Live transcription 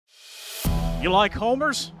You like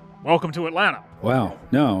homers? Welcome to Atlanta. Wow.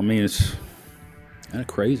 No, I mean, it's kind of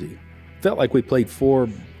crazy. Felt like we played 4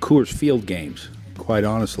 Coors Field games, quite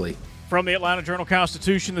honestly. From the Atlanta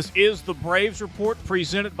Journal-Constitution, this is the Braves Report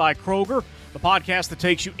presented by Kroger, the podcast that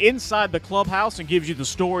takes you inside the clubhouse and gives you the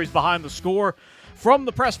stories behind the score. From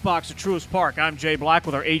the press box at Truist Park, I'm Jay Black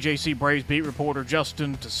with our AJC Braves beat reporter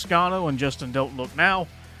Justin Toscano. And Justin, don't look now.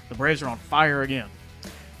 The Braves are on fire again.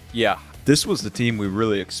 Yeah, this was the team we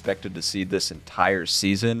really expected to see this entire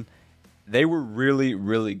season. They were really,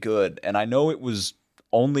 really good. And I know it was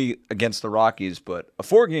only against the Rockies, but a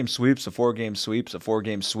 4-game sweep's a 4-game sweep's a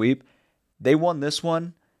 4-game sweep. They won this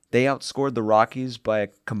one. They outscored the Rockies by a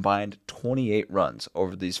combined 28 runs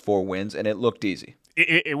over these 4 wins, and it looked easy.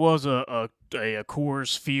 It was a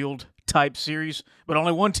Coors Field type series, but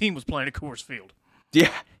only one team was playing at Coors Field.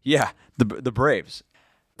 Yeah, the Braves.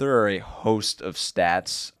 There are a host of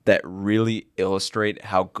stats that really illustrate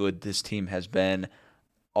how good this team has been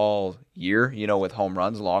all year, with home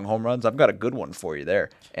runs, long home runs. I've got a good one for you there.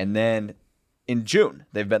 And then in June,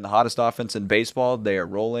 they've been the hottest offense in baseball. They are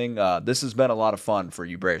rolling. This has been a lot of fun for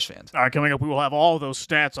you Braves fans. All right, coming up, we will have all those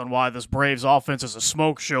stats on why this Braves offense is a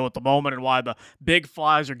smoke show at the moment and why the big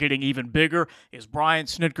flies are getting even bigger. Is Brian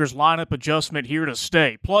Snitker's lineup adjustment here to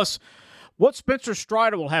stay? Plus, what Spencer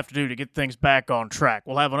Strider will have to do to get things back on track.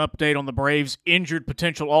 We'll have an update on the Braves' injured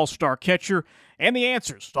potential all-star catcher and the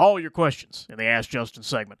answers to all your questions in the Ask Justin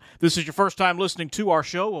segment. This is your first time listening to our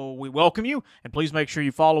show. Well, we welcome you, and please make sure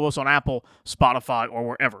you follow us on Apple, Spotify, or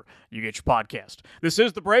wherever you get your podcast. This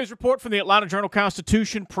is the Braves Report from the Atlanta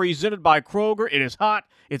Journal-Constitution, presented by Kroger. It is hot.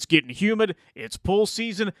 It's getting humid. It's pool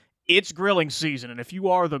season. It's grilling season. And if you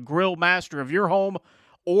are the grill master of your home,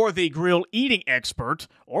 or the grill eating expert,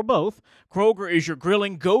 or both, Kroger is your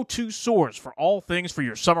grilling go-to source for all things for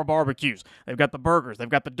your summer barbecues. They've got the burgers, they've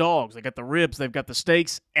got the dogs, they've got the ribs, they've got the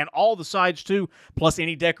steaks, and all the sides too, plus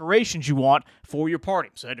any decorations you want for your party.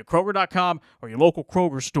 So head to Kroger.com or your local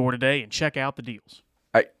Kroger store today and check out the deals.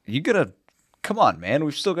 Come on, man.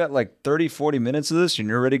 We've still got like 30, 40 minutes of this, and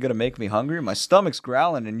you're already going to make me hungry? My stomach's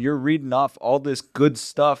growling, and you're reading off all this good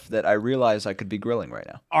stuff that I realize I could be grilling right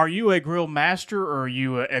now. Are you a grill master, or are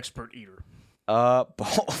you an expert eater?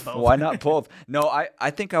 Both. Why not both? No,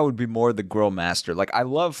 I think I would be more the grill master. Like, I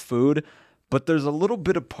love food, but there's a little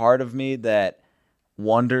bit of part of me that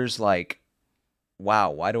wonders, like,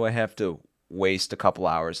 wow, why do I have to waste a couple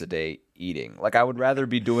hours a day eating? Like, I would rather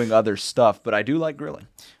be doing other stuff, but I do like grilling.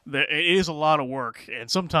 It is a lot of work,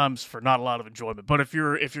 and sometimes for not a lot of enjoyment. But if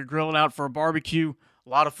you're grilling out for a barbecue, a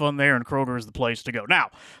lot of fun there, and Kroger is the place to go.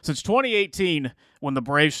 Now, since 2018, when the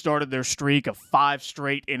Braves started their streak of 5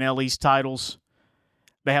 straight NL East titles,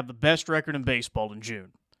 they have the best record in baseball in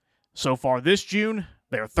June. So far this June,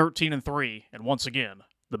 they are 13-3, and once again,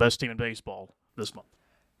 the best team in baseball this month.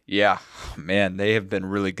 Yeah, man, they have been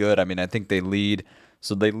really good. I mean, I think they lead.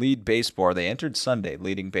 So they lead baseball. They entered Sunday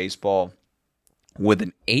leading baseball with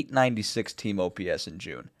an 896 team OPS in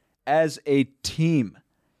June. As a team,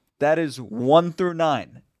 that is 1 through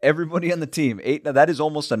 9. Everybody on the team, 8. Now that is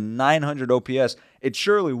almost a 900 OPS. It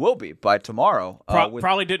surely will be by tomorrow.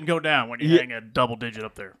 Probably didn't go down when you hang a double digit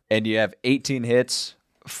up there. And you have 18 hits,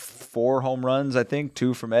 4 home runs, I think,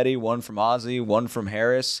 2 from Eddie, 1 from Ozzie, 1 from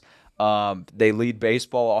Harris. They lead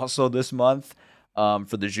baseball also this month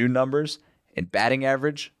for the June numbers. In batting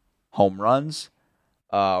average, home runs,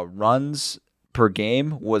 runs per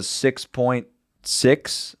game was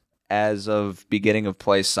 6.6 as of beginning of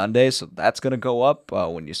play Sunday. So that's going to go up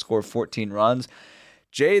when you score 14 runs.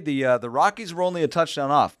 Jay, the Rockies were only a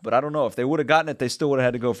touchdown off, but I don't know. If they would have gotten it, they still would have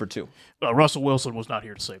had to go for 2. Russell Wilson was not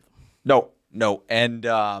here to save them. No. And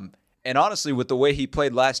honestly, with the way he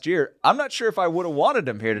played last year, I'm not sure if I would have wanted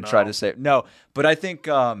him here to try to save. No, but I think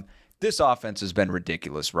this offense has been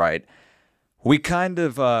ridiculous, right? We kind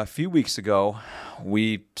of, a few weeks ago,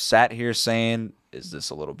 we sat here saying, is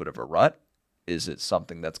this a little bit of a rut? Is it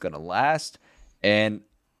something that's going to last? And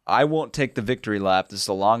I won't take the victory lap. This is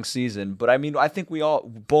a long season. But, I mean, I think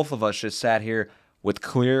both of us just sat here with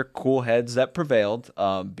clear, cool heads that prevailed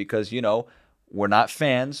because, we're not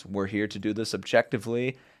fans. We're here to do this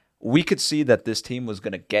objectively. We could see that this team was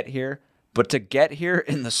going to get here. But to get here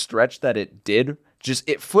in the stretch that it did,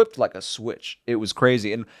 it flipped like a switch. It was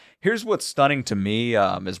crazy. And here's what's stunning to me,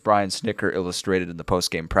 as Brian Snitker illustrated in the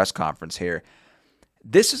post-game press conference here.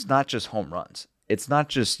 This is not just home runs. It's not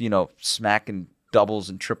just, smacking doubles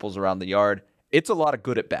and triples around the yard. It's a lot of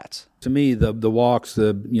good at-bats. To me, the walks,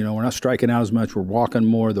 we're not striking out as much. We're walking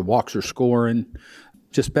more. The walks are scoring.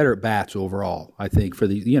 Just better at-bats overall, I think, for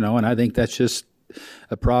the, and I think that's just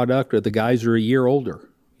a product of the guys are a year older.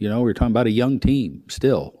 We're talking about a young team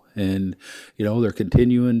still. And, they're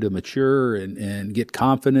continuing to mature and get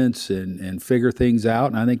confidence and figure things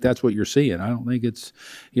out. And I think that's what you're seeing. I don't think it's,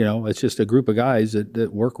 it's just a group of guys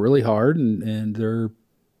that work really hard and they're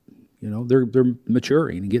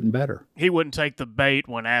maturing and getting better. He wouldn't take the bait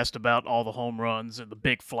when asked about all the home runs and the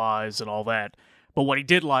big flies and all that. But what he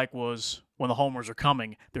did like was when the homers are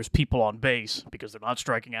coming, there's people on base because they're not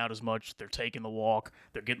striking out as much. They're taking the walk.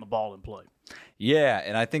 They're getting the ball in play. Yeah,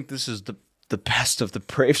 and I think this is the best of the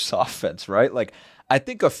Braves offense, right? Like, I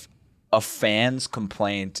think a fan's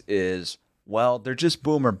complaint is, well, they're just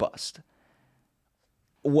boom or bust.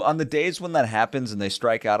 On the days when that happens and they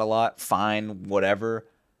strike out a lot, fine, whatever.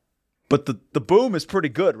 But the boom is pretty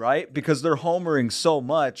good, right? Because they're homering so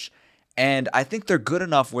much. And I think they're good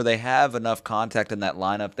enough where they have enough contact in that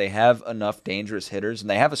lineup. They have enough dangerous hitters. And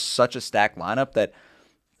they have such a stacked lineup that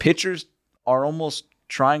pitchers are almost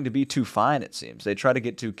trying to be too fine, it seems. They try to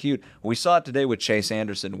get too cute. We saw it today with Chase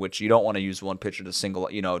Anderson, which you don't want to use one pitcher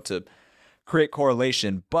to create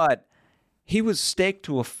correlation. But he was staked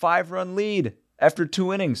to a 5-run lead after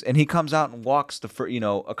 2 innings. And he comes out and walks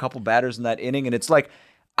a couple batters in that inning. And it's like,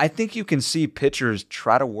 I think you can see pitchers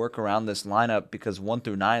try to work around this lineup because 1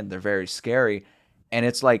 through 9, they're very scary. And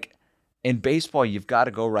it's like in baseball, you've got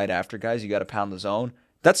to go right after guys. You got to pound the zone.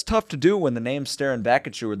 That's tough to do when the names staring back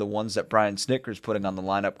at you are the ones that Brian Snitker's putting on the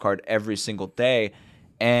lineup card every single day.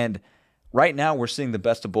 And right now we're seeing the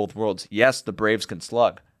best of both worlds. Yes, the Braves can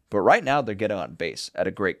slug, but right now they're getting on base at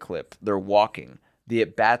a great clip. They're walking. The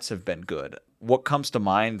at-bats have been good. What comes to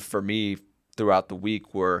mind for me throughout the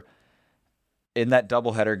week were in that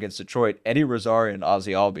doubleheader against Detroit, Eddie Rosario and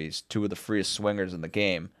Ozzie Albies, 2 of the freest swingers in the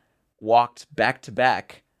game, walked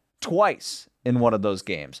back-to-back twice in one of those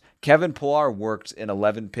games. Kevin Pillar worked an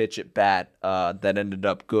 11-pitch at-bat that ended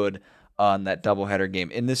up good on that doubleheader game.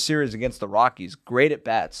 In this series against the Rockies, great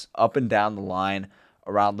at-bats up and down the line,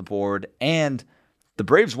 around the board, and the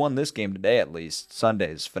Braves won this game today at least,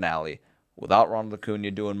 Sunday's finale, without Ronald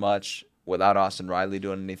Acuna doing much, without Austin Riley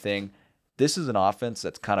doing anything. This is an offense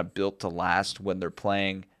that's kind of built to last when they're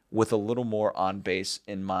playing with a little more on base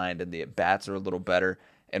in mind and the at-bats are a little better.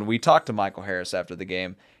 And we talked to Michael Harris after the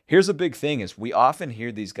game. Here's a big thing is we often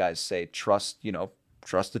hear these guys say, trust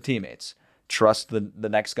the teammates, trust the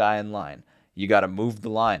next guy in line. You got to move the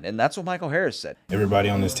line. And that's what Michael Harris said. Everybody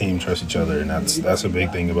on this team trusts each other, and that's a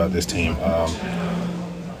big thing about this team.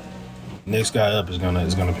 Next guy up is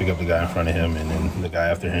gonna pick up the guy in front of him, and then the guy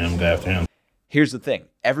after him. Here's the thing.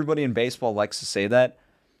 Everybody in baseball likes to say that.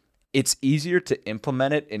 It's easier to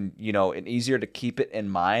implement it and easier to keep it in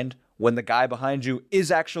mind when the guy behind you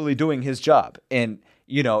is actually doing his job. And,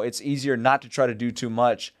 it's easier not to try to do too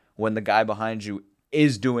much when the guy behind you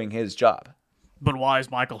is doing his job. But why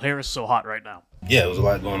is Michael Harris so hot right now? Yeah, it was a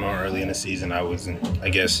lot going on early in the season. I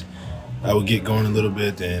would get going a little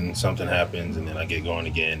bit, then something happens, and then I get going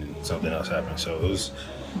again, and something else happens. So it was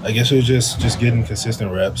just getting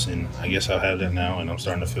consistent reps, and I guess I'll have that now, and I'm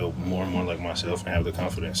starting to feel more and more like myself and have the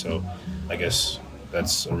confidence. So I guess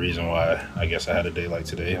that's a reason why I had a day like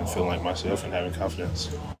today and feeling like myself and having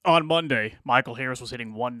confidence. On Monday, Michael Harris was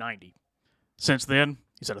hitting 190. Since then,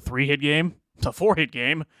 he's had a 3-hit game, a 4-hit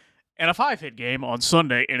game, and a 5-hit game on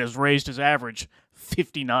Sunday, and has raised his average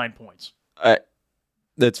 59 points.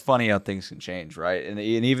 That's funny how things can change, right? And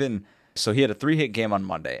even so, he had a 3-hit game on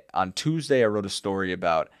Monday. On Tuesday, I wrote a story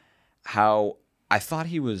about how I thought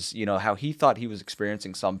he was, how he thought he was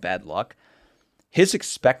experiencing some bad luck. His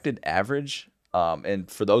expected average,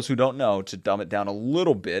 and for those who don't know, to dumb it down a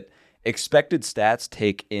little bit, expected stats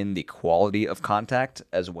take in the quality of contact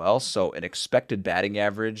as well. So an expected batting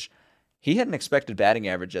average, he had an expected batting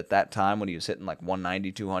average at that time when he was hitting like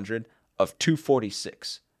 190, 200 of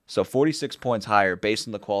 246. So 46 points higher based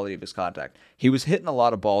on the quality of his contact. He was hitting a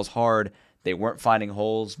lot of balls hard. They weren't finding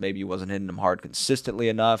holes. Maybe he wasn't hitting them hard consistently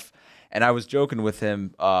enough. And I was joking with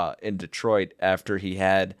him in Detroit after he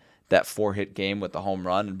had that 4-hit game with the home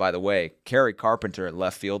run. And by the way, Kerry Carpenter at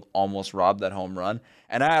left field almost robbed that home run.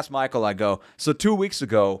 And I asked Michael, I go, so 2 weeks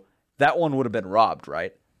ago, that one would have been robbed,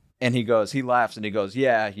 right? And he laughs and he goes,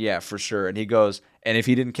 yeah, for sure. And he goes, and if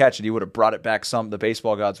he didn't catch it, he would have brought it back the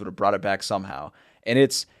baseball gods would have brought it back somehow. And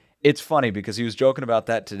it's funny because he was joking about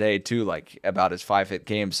that today too, like about his 5-hit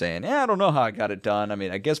game, saying, I don't know how I got it done. I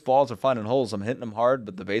mean, I guess balls are finding holes. I'm hitting them hard,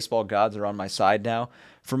 but the baseball gods are on my side now.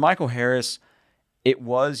 For Michael Harris, it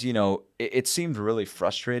was, it seemed really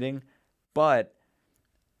frustrating, but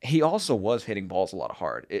he also was hitting balls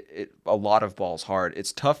a lot of balls hard.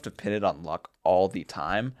 It's tough to pin it on luck all the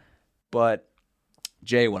time, but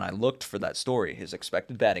Jay, when I looked for that story, his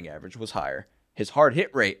expected batting average was higher. His hard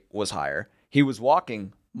hit rate was higher. He was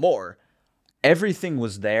walking more. Everything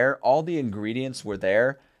was there. All the ingredients were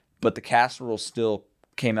there but the casserole still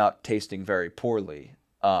came out tasting very poorly.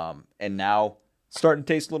 And now starting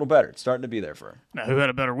to taste a little better. It's starting to be there for him. Now, who had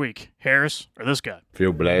a better week, Harris or this guy?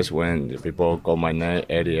 Feel blessed when the people call my name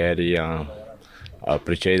Eddie Eddie. I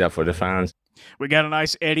appreciate that for the fans. We got a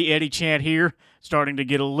nice Eddie Eddie chant here, starting to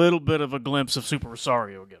get a little bit of a glimpse of Super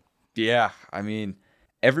Rosario again. Yeah, I mean,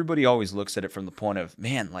 everybody always looks at it from the point of,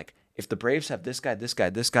 man, like, if the Braves have this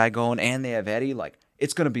guy going, and they have Eddie, like,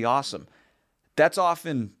 it's going to be awesome. That's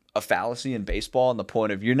often a fallacy in baseball, in the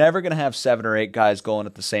point of you're never going to have 7 or 8 guys going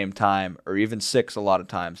at the same time, or even 6 a lot of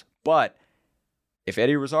times. But if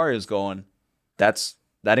Eddie Rosario is going, that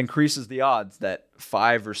increases the odds that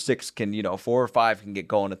 5 or 6 can, 4 or 5 can get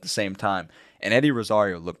going at the same time. And Eddie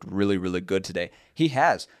Rosario looked really, really good today. He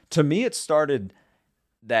has. To me, it started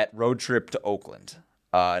that road trip to Oakland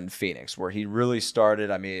in Phoenix, where he really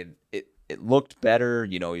started. I mean, it looked better.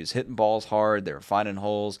 He was hitting balls hard. They were finding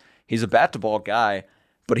holes. He's a bat-to-ball guy.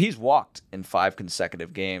 But he's walked in 5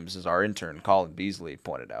 consecutive games, as our intern, Colin Beasley,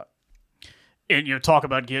 pointed out. And talk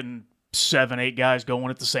about getting 7, 8 guys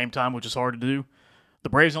going at the same time, which is hard to do. The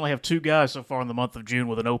Braves only have 2 guys so far in the month of June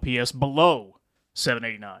with an OPS below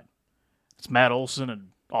 789. It's Matt Olson and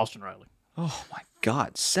Austin Riley. Oh, my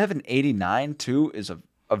God. 789, too, is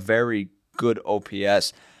a very good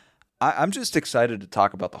OPS. I'm just excited to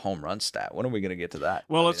talk about the home run stat. When are we going to get to that?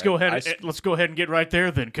 Well, let's go ahead and get right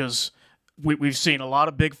there then, because we've seen a lot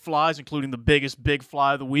of big flies, including the biggest big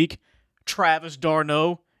fly of the week, Travis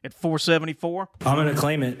d'Arnaud at 474. I'm going to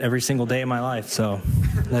claim it every single day of my life, so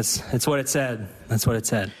that's what it said. That's what it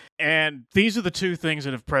said. And these are the 2 things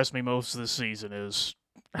that have impressed me most this season, is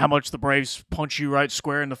how much the Braves punch you right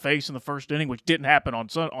square in the face in the first inning, which didn't happen on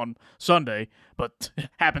Sunday, but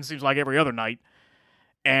happens seems like every other night.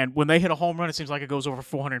 And when they hit a home run, it seems like it goes over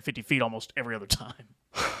 450 feet almost every other time.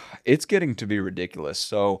 It's getting to be ridiculous.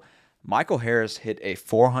 So Michael Harris hit a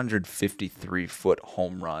 453-foot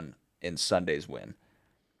home run in Sunday's win.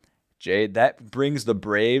 Jay, that brings the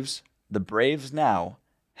Braves. The Braves now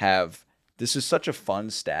have, this is such a fun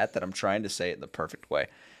stat that I'm trying to say it in the perfect way.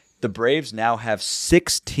 The Braves now have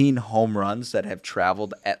 16 home runs that have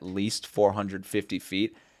traveled at least 450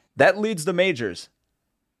 feet. That leads the majors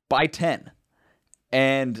by 10.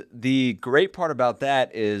 And the great part about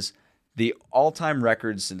that is the all-time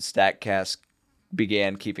records since StatCast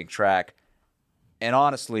began keeping track. And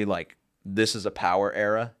honestly, like, this is a power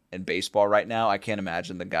era in baseball right now. I can't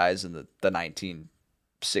imagine the guys in the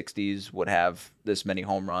 1960s would have this many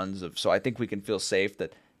home runs. So I think we can feel safe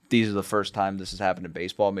that these are the first time this has happened in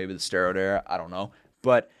baseball, maybe the steroid era, I don't know.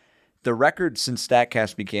 But the record since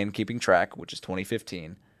StatCast began keeping track, which is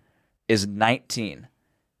 2015, is 19.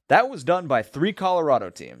 That was done by 3 Colorado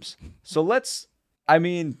teams. So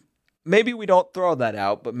maybe we don't throw that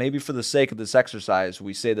out, but maybe for the sake of this exercise,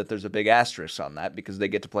 we say that there's a big asterisk on that because they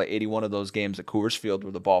get to play 81 of those games at Coors Field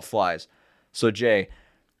where the ball flies. So, Jay,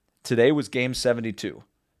 today was game 72.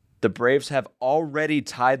 The Braves have already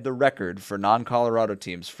tied the record for non-Colorado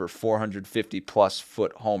teams for 450-plus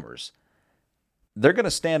foot homers. They're going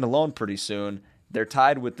to stand alone pretty soon. They're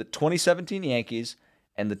tied with the 2017 Yankees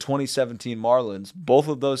and the 2017 Marlins. Both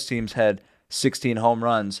of those teams had 16 home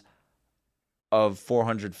runs of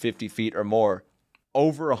 450 feet or more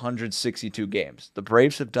over 162 games. The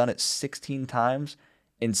Braves have done it 16 times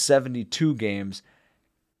in 72 games.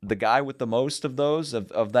 The guy with the most of those,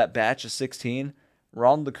 of that batch of 16,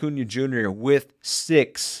 Ronald Acuna Jr. with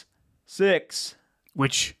 6.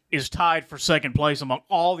 Which is tied for second place among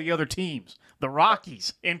all the other teams. The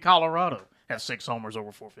Rockies in Colorado have 6 homers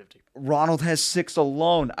over 450. Ronald has 6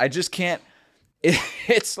 alone. I just can't.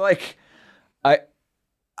 It's like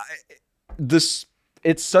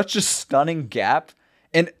it's such a stunning gap.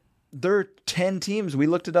 And there are 10 teams. We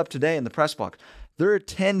looked it up today in the press box. There are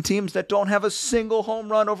 10 teams that don't have a single home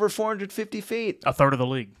run over 450 feet. A third of the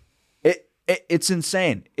league. It's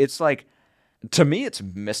insane. It's like, to me, it's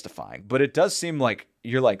mystifying. But it does seem like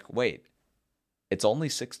you're like, wait, it's only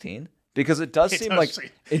 16? Because it does seem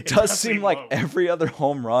like every other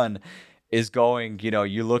home run is going,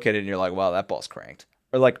 you look at it and you're like, wow, that ball's cranked.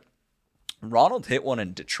 Or like Ronald hit one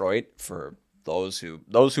in Detroit. For those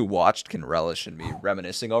who watched can relish in me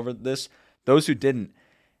reminiscing over this. Those who didn't,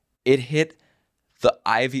 it hit the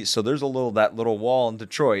ivy. So there's that little wall in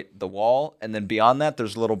Detroit, the wall, and then beyond that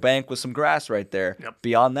there's a little bank with some grass right there. Yep.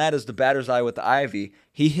 Beyond that is the batter's eye with the ivy.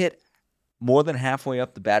 He hit more than halfway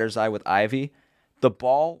up the batter's eye with ivy. The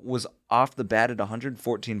ball was off the bat at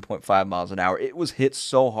 114.5 miles an hour. It was hit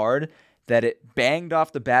so hard that it banged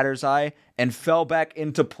off the batter's eye and fell back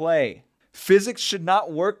into play. Physics should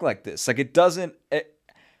not work like this. Like, it doesn't.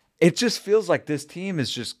 It just feels like this team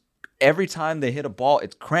is just. every time they hit a ball,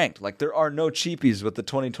 it's cranked. Like, there are no cheapies with the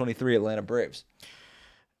 2023 Atlanta Braves.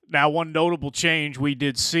 Now, one notable change we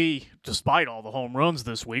did see, despite all the home runs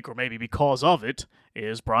this week, or maybe because of it,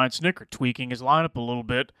 is Brian Snitker tweaking his lineup a little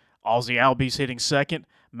bit. Ozzie Albies hitting second,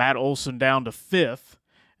 Matt Olson down to fifth.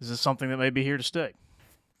 Is this something that may be here to stay?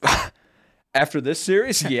 After this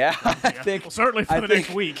series, yeah, I think. Well, certainly for the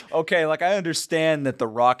next week. Okay, like, I understand that the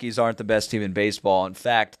Rockies aren't the best team in baseball. In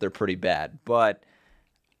fact, they're pretty bad. But,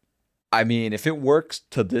 I mean, if it works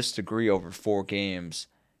to this degree over 4 games,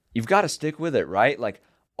 you've got to stick with it, right? Like,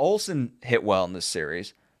 Olson hit well in this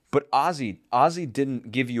series, but Ozzie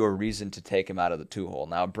didn't give you a reason to take him out of the 2-hole.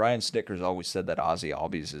 Now, Brian Snitker's always said that Ozzie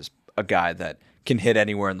Albies is a guy that can hit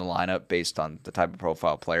anywhere in the lineup based on the type of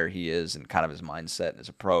profile player he is and kind of his mindset and his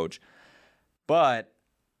approach. But,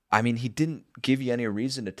 I mean, he didn't give you any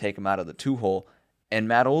reason to take him out of the 2-hole. And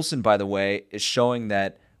Matt Olson, by the way, is showing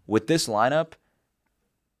that with this lineup,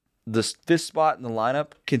 this spot in the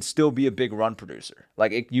lineup can still be a big run producer.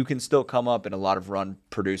 Like, you can still come up in a lot of run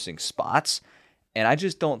producing spots. And I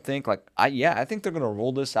just don't think, I think they're going to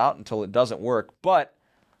roll this out until it doesn't work. But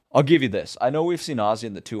I'll give you this. I know we've seen Ozzie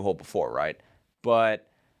in the 2-hole before, right? But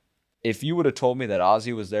if you would have told me that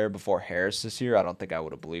Ozzie was there before Harris this year, I don't think I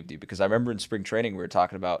would have believed you. Because I remember in spring training, we were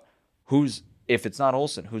talking about if it's not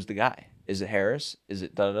Olson, who's the guy? Is it Harris? Is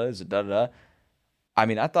it da-da-da? Is it da-da-da? I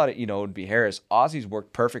mean, I thought it would be Harris. Ozzie's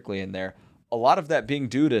worked perfectly in there. A lot of that being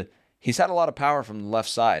due to he's had a lot of power from the left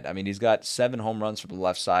side. I mean, he's got 7 home runs from the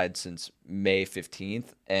left side since May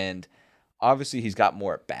 15th. And obviously he's got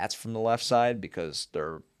more at-bats from the left side because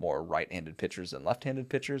they're more right-handed pitchers than left-handed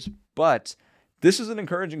pitchers. But this is an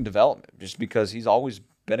encouraging development just because he's always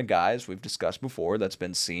been a guy, as we've discussed before, that's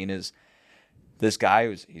been seen as this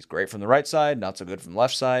guy he's great from the right side, not so good from the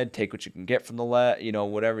left side. Take what you can get from the left,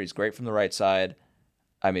 whatever. He's great from the right side.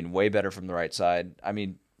 I mean, way better from the right side. I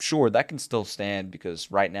mean, sure, that can still stand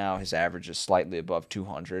because right now his average is slightly above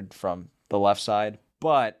 200 from the left side.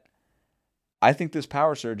 But I think this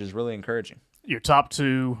power surge is really encouraging. Your top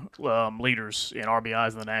 2 leaders in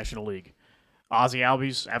RBIs in the National League. Ozzie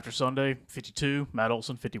Albies after Sunday, 52. Matt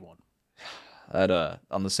Olson, 51.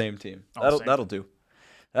 On the same team. That'll do.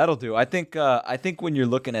 That'll do. I think when you're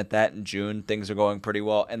looking at that in June, things are going pretty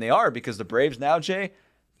well. And they are because the Braves now, Jay,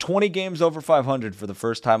 20 games over 500 for the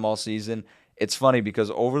first time all season. It's funny because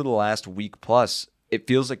over the last week plus, it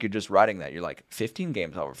feels like you're just riding that. You're like 15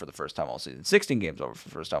 games over for the first time all season, 16 games over for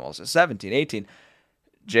the first time all season, 17, 18.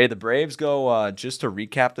 Jay, the Braves go, just to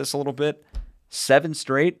recap this a little bit, 7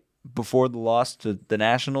 straight before the loss to the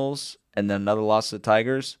Nationals and then another loss to the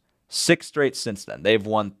Tigers. 6 straight since then. They've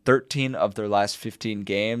won 13 of their last 15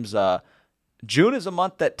 games. June is a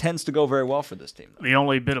month that tends to go very well for this team. The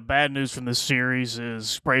only bit of bad news from this series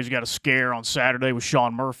is Braves got a scare on Saturday with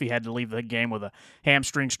Sean Murphy. Had to leave the game with a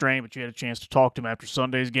hamstring strain, but you had a chance to talk to him after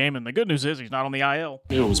Sunday's game. And the good news is he's not on the IL.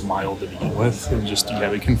 It was mild to begin with, and just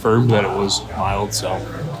they confirmed that it was mild, so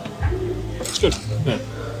it's good. Yeah.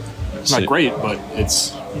 It's not great, but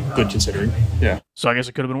it's good considering. Yeah. So I guess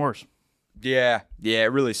it could have been worse. Yeah,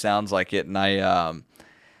 it really sounds like it. And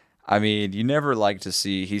I mean, you never like to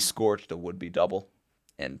see he scorched a would-be double,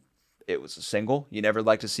 and it was a single. You never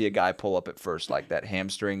like to see a guy pull up at first like that.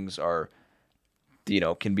 Hamstrings are,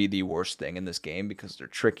 can be the worst thing in this game because they're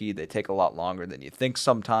tricky. They take a lot longer than you think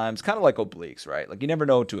sometimes. Kind of like obliques, right? Like you never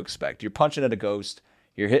know what to expect. You're punching at a ghost.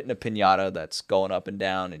 You're hitting a piñata that's going up and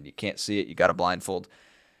down, and you can't see it. You got a blindfold.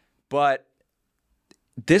 But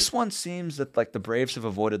this one seems that like the Braves have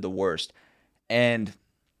avoided the worst, and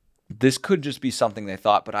this could just be something they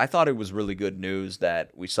thought, but I thought it was really good news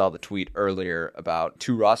that we saw the tweet earlier about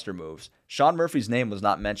 2 roster moves. Sean Murphy's name was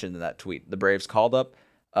not mentioned in that tweet. The Braves called up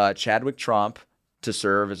Chadwick Tromp to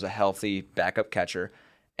serve as a healthy backup catcher,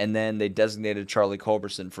 and then they designated Charlie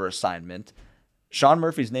Culberson for assignment. Sean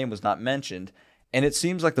Murphy's name was not mentioned, and it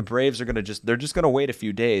seems like the Braves are going to wait a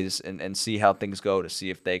few days and see how things go to see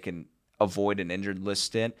if they can avoid an injured list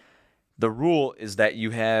stint. The rule is that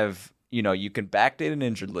you have you can backdate an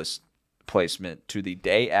injured list placement to the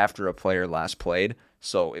day after a player last played,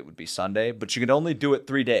 so it would be Sunday, but you can only do it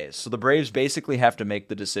 3 days. So the Braves basically have to make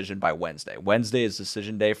the decision by Wednesday. Wednesday is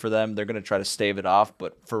decision day for them. They're going to try to stave it off,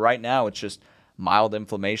 but for right now, it's just mild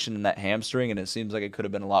inflammation in that hamstring, and it seems like it could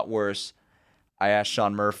have been a lot worse. I asked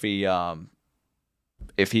Sean Murphy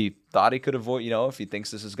if he thought he could avoid, if he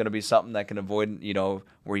thinks this is going to be something that can avoid,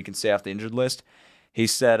 where he can stay off the injured list. He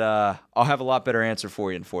said, I'll have a lot better answer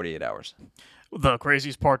for you in 48 hours. The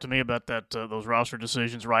craziest part to me about those roster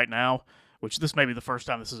decisions right now, which this may be the first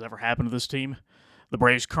time this has ever happened to this team, the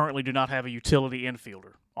Braves currently do not have a utility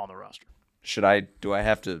infielder on the roster. Do I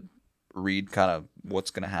have to read kind of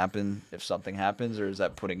what's going to happen if something happens, or is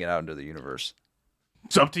that putting it out into the universe?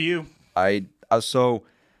 It's up to you. And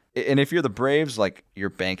if you're the Braves, like, you're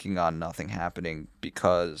banking on nothing happening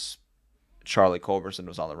because Charlie Culberson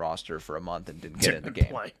was on the roster for a month and didn't get in the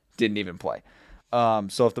game. Didn't even play.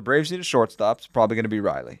 So if the Braves need a shortstop, it's probably going to be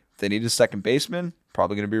Riley. If they need a second baseman,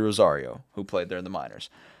 probably going to be Rosario, who played there in the minors.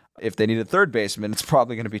 If they need a third baseman, it's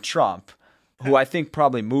probably going to be Trump, who I think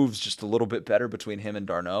probably moves just a little bit better between him and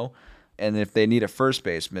d'Arnaud. And if they need a first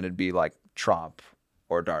baseman, it'd be like Trump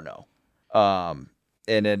or d'Arnaud.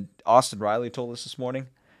 And then Austin Riley told us this morning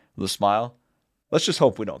with a smile, let's just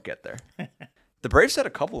hope we don't get there. The Braves had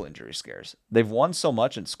a couple injury scares. They've won so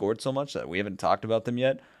much and scored so much that we haven't talked about them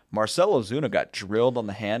yet. Marcell Ozuna got drilled on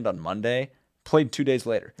the hand on Monday, played 2 days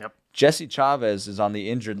later. Yep. Jesse Chavez is on the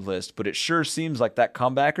injured list, but it sure seems like that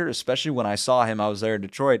comebacker, especially when I saw him, I was there in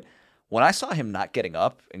Detroit. When I saw him not getting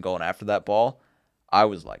up and going after that ball, I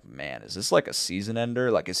was like, man, is this like a season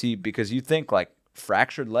ender? Like, is he, because you think like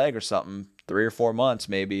fractured leg or something, 3 or 4 months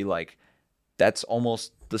maybe, like that's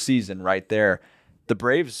almost the season right there. The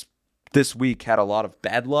Braves this week had a lot of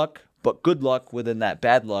bad luck, but good luck within that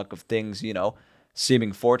bad luck of things,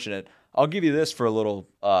 seeming fortunate. I'll give you this for a little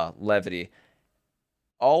levity.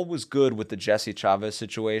 All was good with the Jesse Chavez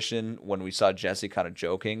situation when we saw Jesse kind of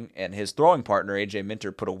joking, and his throwing partner, AJ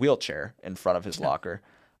Minter, put a wheelchair in front of his locker.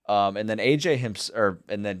 And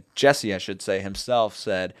then Jesse, I should say, himself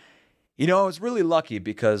said, I was really lucky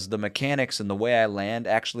because the mechanics and the way I land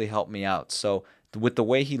actually helped me out. So with the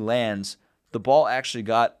way he lands, the ball actually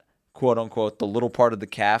got, quote unquote, the little part of the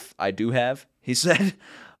calf I do have, he said.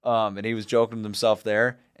 And he was joking with himself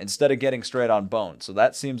there instead of getting straight on bone. So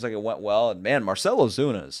that seems like it went well. And man, Marcell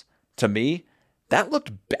Ozuna's, to me, that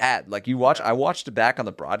looked bad. Like I watched it back on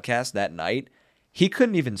the broadcast that night. He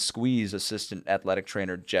couldn't even squeeze assistant athletic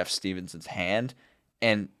trainer Jeff Stevenson's hand.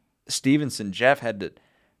 And Jeff had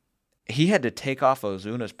to take off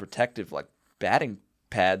Ozuna's protective like batting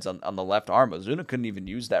pads on the left arm. Ozuna couldn't even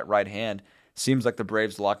use that right hand. Seems like the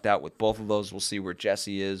Braves locked out with both of those. We'll see where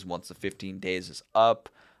Jesse is once the 15 days is up.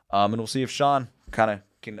 And we'll see if Sean kind of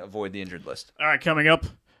can avoid the injured list. All right, coming up,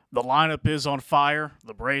 the lineup is on fire.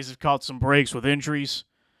 The Braves have caught some breaks with injuries.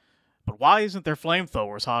 But why isn't their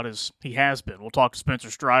flamethrower as hot as he has been? We'll talk to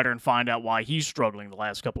Spencer Strider and find out why he's struggling the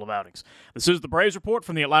last couple of outings. This is the Braves Report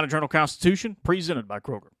from the Atlanta Journal-Constitution, presented by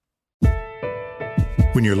Kroger.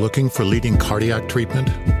 When you're looking for leading cardiac treatment,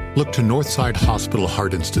 look to Northside Hospital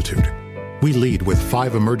Heart Institute. We lead with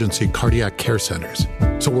 5 emergency cardiac care centers,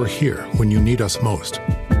 so we're here when you need us most.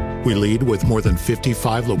 We lead with more than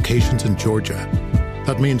 55 locations in Georgia.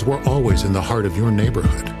 That means we're always in the heart of your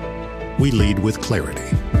neighborhood. We lead with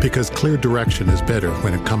clarity, because clear direction is better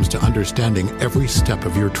when it comes to understanding every step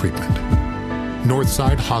of your treatment.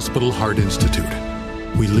 Northside Hospital Heart Institute.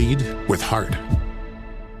 We lead with heart.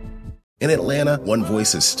 In Atlanta, one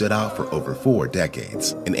voice has stood out for over 4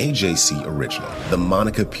 decades. An AJC original, The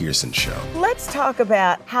Monica Pearson Show. Let's talk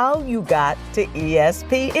about how you got to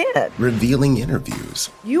ESPN. Revealing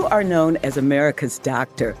interviews. You are known as America's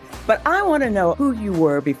doctor, but I want to know who you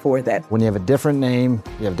were before that. When you have a different name,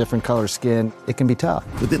 you have different color skin, it can be tough.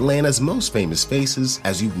 With Atlanta's most famous faces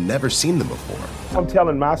as you've never seen them before. I'm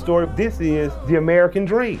telling my story. This is the American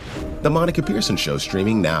dream. The Monica Pearson Show,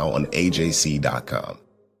 streaming now on AJC.com.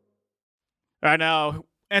 All right, now,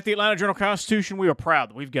 at the Atlanta Journal-Constitution, we are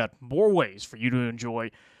proud that we've got more ways for you to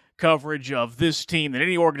enjoy coverage of this team than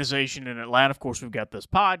any organization in Atlanta. Of course, we've got this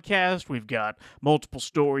podcast. We've got multiple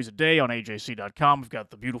stories a day on AJC.com. We've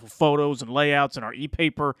got the beautiful photos and layouts in our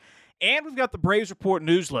e-paper. And we've got the Braves Report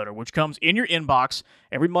newsletter, which comes in your inbox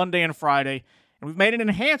every Monday and Friday. And we've made an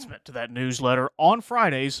enhancement to that newsletter on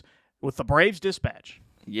Fridays with the Braves Dispatch.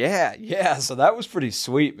 Yeah. So that was pretty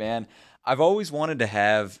sweet, man. I've always wanted to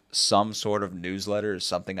have some sort of newsletter,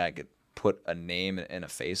 something I could put a name and a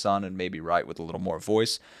face on and maybe write with a little more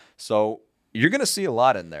voice. So you're going to see a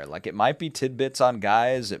lot in there. Like, it might be tidbits on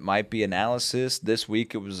guys. It might be analysis. This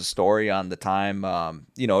week, it was a story on the time,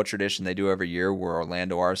 a tradition they do every year where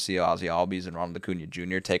Orlando Arcia, Ozzie Albies, and Ronald Acuna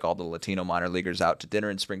Jr. take all the Latino minor leaguers out to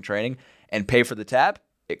dinner in spring training and pay for the tab.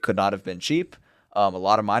 It could not have been cheap. A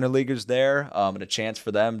lot of minor leaguers there, and a chance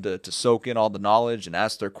for them to soak in all the knowledge and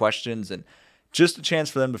ask their questions, and just a chance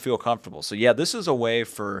for them to feel comfortable. So, yeah, this is a way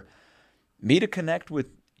for me to connect with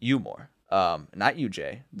you more. Not you,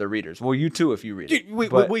 Jay, the readers. Well, you too if you read it. We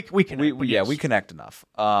connect. We connect enough.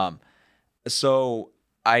 I'm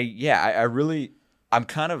really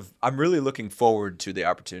looking forward to the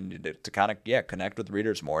opportunity to kind of connect with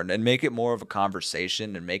readers more and make it more of a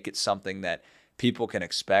conversation and make it something that people can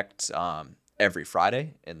expect every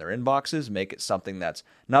Friday in their inboxes. Make it something that's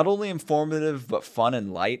not only informative but fun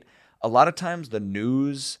and light. a lot of times the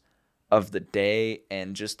news of the day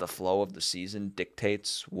and just the flow of the season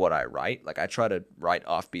dictates what I write. Like I try to write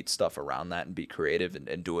offbeat stuff around that and be creative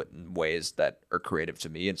and do it in ways that are creative to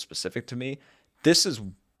me and specific to me. This is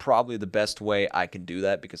probably the best way I can do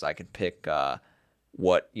that because I can pick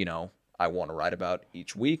what, I want to write about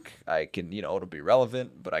each week. I can, it'll be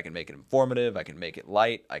relevant, but I can make it informative. I can make it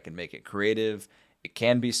light. I can make it creative. It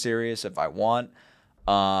can be serious if I want.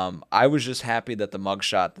 I was just happy that the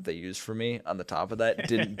mugshot that they used for me on the top of that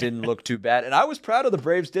didn't look too bad. And I was proud of the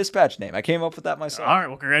Braves Dispatch name. I came up with that myself. All right,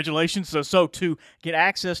 well, congratulations. So to get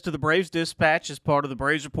access to the Braves Dispatch as part of the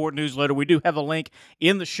Braves Report newsletter, we do have a link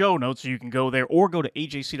in the show notes so you can go there or go to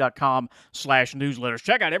ajc.com/newsletters.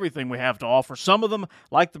 Check out everything we have to offer. Some of them,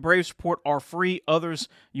 like the Braves Report, are free. Others,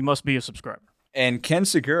 you must be a subscriber. And Ken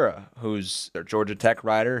Segura, who's their Georgia Tech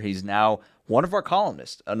writer, he's now one of our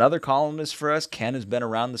columnists, another columnist for us. Ken has been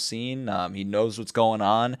around the scene. He knows what's going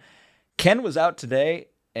on. Ken was out today,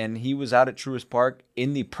 and he was out at Truist Park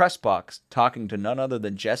in the press box talking to none other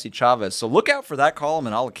than Jesse Chavez. So look out for that column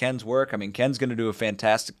and all of Ken's work. I mean, Ken's going to do a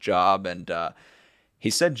fantastic job, and he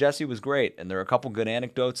said Jesse was great, and there are a couple good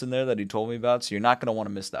anecdotes in there that he told me about, so you're not going to want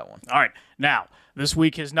to miss that one. All right. Now, this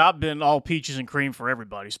week has not been all peaches and cream for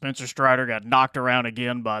everybody. Spencer Strider got knocked around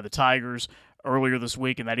again by the Tigers earlier this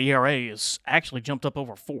week, and that ERA has actually jumped up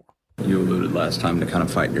over 4. You alluded last time to kind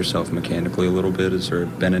of fighting yourself mechanically a little bit. Has there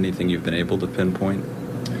been anything you've been able to pinpoint?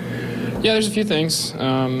 Yeah, there's a few things.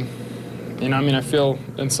 I feel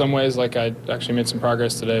in some ways like I actually made some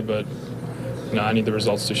progress today, but I need the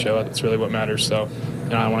results to show it. That's really what matters. So, I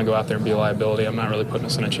don't want to go out there and be a liability. I'm not really putting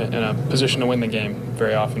us in a position to win the game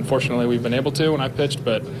very often. Fortunately, we've been able to when I pitched,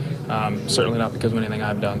 but certainly not because of anything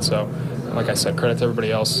I've done. So, like I said, credit to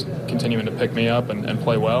everybody else continuing to pick me up and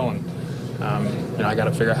play well. And, I got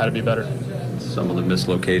to figure out how to be better. Some of the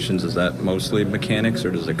mislocations, is that mostly mechanics,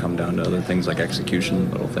 or does it come down to other things like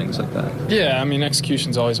execution, little things like that? Yeah,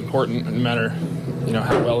 execution's always important, no matter,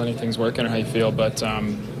 how well anything's working or how you feel. But,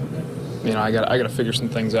 I got to figure some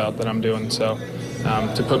things out that I'm doing so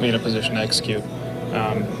to put me in a position to execute.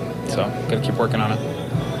 So got to keep working on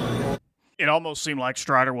it. It almost seemed like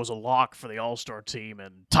Strider was a lock for the All-Star team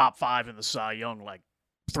and top 5 in the Cy Young like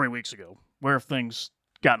 3 weeks ago. Where have things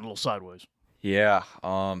gotten a little sideways? Yeah,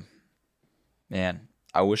 man,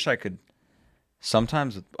 I wish I could.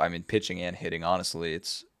 Sometimes, pitching and hitting, honestly,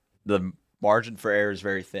 it's the margin for error is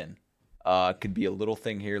very thin. Could be a little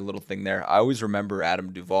thing here, a little thing there. I always remember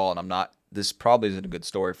Adam Duvall, and this probably isn't a good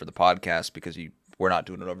story for the podcast because we're not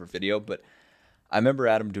doing it over video, but I remember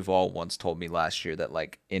Adam Duvall once told me last year that,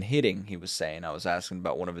 like, in hitting, he was saying, I was asking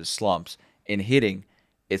about one of his slumps. In hitting,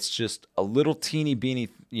 it's just a little teeny beeny,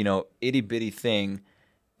 itty bitty thing,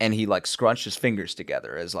 and he like scrunched his fingers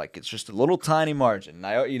together as like it's just a little tiny margin.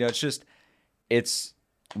 And it's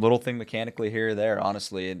a little thing mechanically here or there,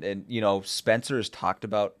 honestly. And Spencer has talked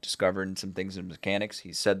about discovering some things in mechanics.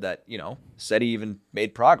 He said that, said he even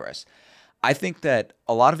made progress. I think that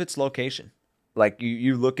a lot of it's location. Like,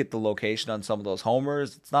 you look at the location on some of those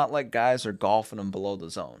homers, it's not like guys are golfing them below the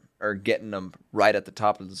zone or getting them right at the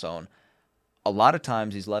top of the zone. A lot of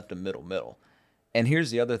times he's left them middle. And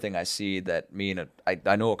here's the other thing I see that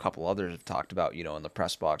I know a couple others have talked about, in the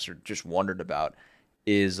press box or just wondered about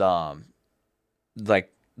is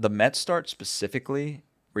like the Mets start specifically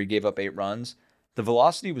where he gave up 8 runs, the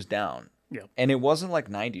velocity was down. Yeah. And it wasn't like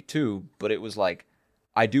 92, but it was like,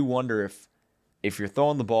 I do wonder if you're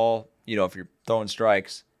throwing the ball, if you're throwing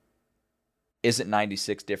strikes, isn't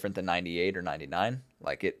 96 different than 98 or 99?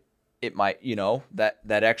 Like it might, that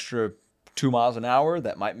extra 2 miles an hour,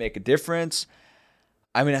 that might make a difference.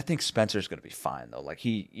 I think Spencer's going to be fine, though. Like,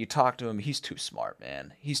 you talk to him, he's too smart,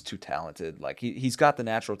 man. He's too talented. Like, he's got the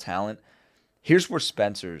natural talent. Here's where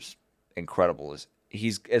Spencer's incredible is.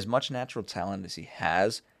 He's as much natural talent as he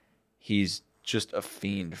has. He's just a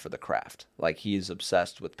fiend for the craft. Like, he is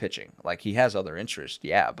obsessed with pitching. Like, he has other interests,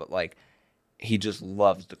 yeah, but, like, he just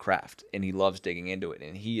loves the craft, and he loves digging into it,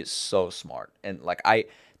 and he is so smart. And, like,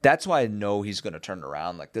 that's why I know he's going to turn it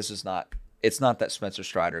around. Like, it's not that Spencer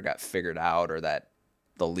Strider got figured out or that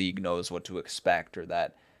the league knows what to expect or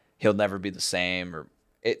that he'll never be the same or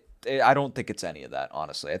I don't think it's any of that,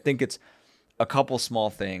 honestly. I think it's a couple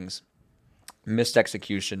small things, missed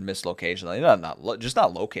execution, missed location. Like,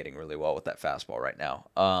 not locating really well with that fastball right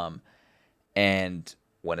now. And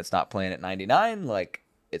when it's not playing at 99, like,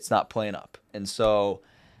 it's not playing up. And so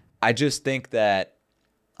I just think that,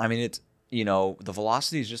 it's, the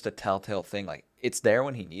velocity is just a telltale thing. Like, it's there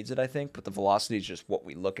when he needs it, I think, but the velocity is just what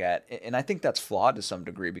we look at. And I think that's flawed to some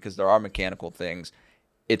degree because there are mechanical things.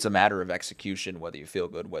 It's a matter of execution, whether you feel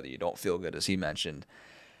good, whether you don't feel good, as he mentioned.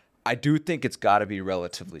 I do think it's got to be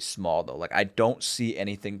relatively small, though. Like, I don't see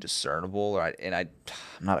anything discernible, I'm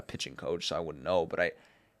not a pitching coach, so I wouldn't know, but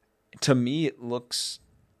to me,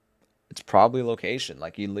 it's probably location.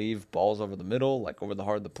 Like, you leave balls over the middle, like over the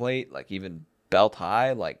heart of the plate, like even belt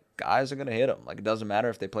high, like guys are going to hit them. Like, it doesn't matter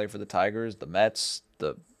if they play for the Tigers, the Mets,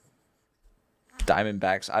 the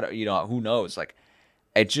Diamondbacks, who knows? Like,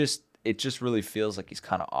 it just really feels like he's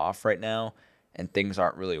kind of off right now and things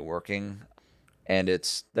aren't really working. And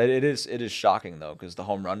it is shocking, though, because the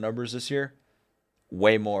home run numbers this year,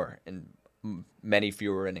 way more in many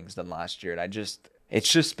fewer innings than last year. And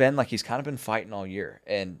it's just been like he's kind of been fighting all year.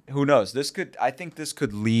 And who knows? I think this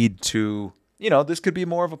could lead to, this could be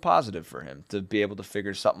more of a positive for him to be able to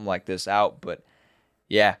figure something like this out. But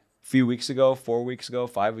yeah, a few weeks ago, 4 weeks ago,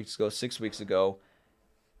 5 weeks ago, 6 weeks ago,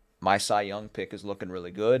 my Cy Young pick is looking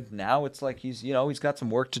really good. Now it's like he's got some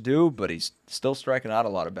work to do, but he's still striking out a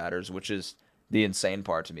lot of batters, which is the insane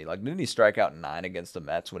part to me. Like, didn't he strike out 9 against the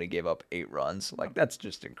Mets when he gave up 8 runs? Like, that's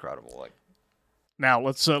just incredible. Like, now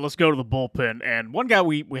let's go to the bullpen, and one guy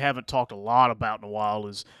we haven't talked a lot about in a while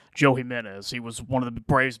is Joe Jimenez. He was one of the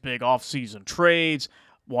Braves' big offseason trades.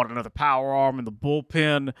 Wanted another power arm in the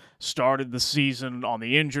bullpen. Started the season on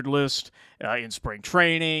the injured list in spring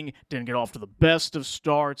training. Didn't get off to the best of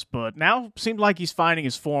starts, but now seemed like he's finding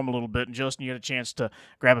his form a little bit. And Justin, you had a chance to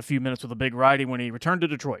grab a few minutes with a big righty when he returned to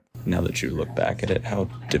Detroit. Now that you look back at it, how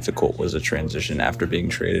difficult was the transition after being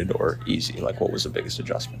traded, or easy? Like, what was the biggest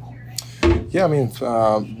adjustment? Yeah, I mean,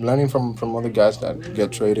 learning from other guys that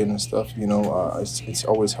get traded and stuff, it's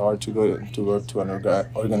always hard to go to an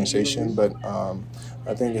organization, but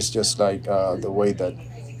I think it's just like the way that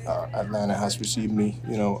Atlanta has received me,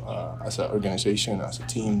 as an organization, as a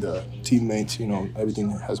team, the teammates,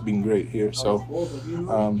 everything has been great here. So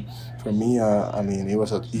for me, it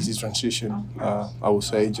was an easy transition, I would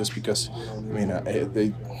say, just because,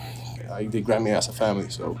 they grabbed me as a family,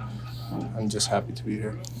 so I'm just happy to be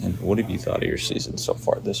here. And what have you thought of your season so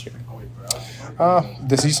far this year?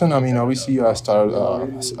 The season, obviously I started a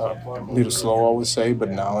little slow, I would say, but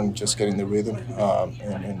now I'm just getting the rhythm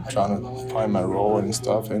and trying to find my role and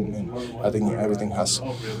stuff. And I think everything has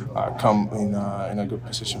come in a good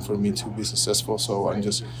position for me to be successful. So I'm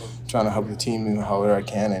just trying to help the team however I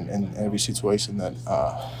can in every situation that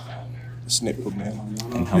Snit put me in.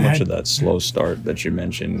 And how much of that slow start that you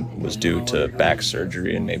mentioned was due to back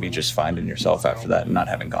surgery and maybe just finding yourself after that and not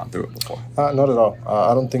having gone through it before? Not at all.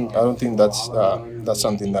 I don't think that's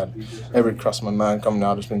something that ever crossed my mind coming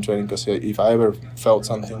out of spring training. Because if I ever felt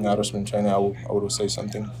something out of spring training, I would say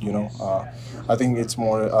something. I think it's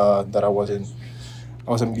more that I wasn't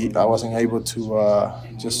able to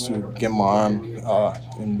just to get my arm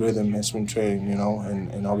in rhythm in spring training.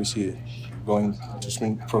 And obviously, going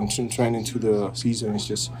to from spring training to the season,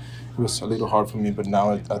 it was a little hard for me. But now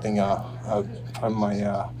I think I find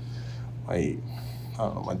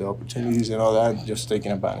the opportunities and all that, just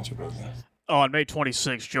taking advantage of it. On May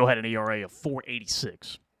 26th, Joe had an ERA of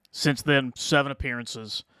 .486. Since then, 7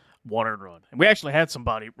 appearances, 1 earned run. And we actually had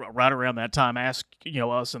somebody right around that time ask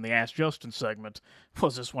us in the Ask Justin segment,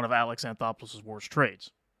 was this one of Alex Anthopoulos' worst trades?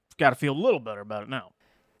 Got to feel a little better about it now.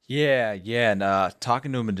 Yeah, and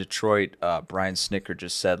talking to him in Detroit, Brian Snitker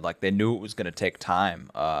just said like they knew it was going to take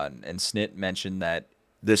time, and Snit mentioned that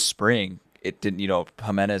this spring it didn't.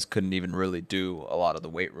 Jimenez couldn't even really do a lot of the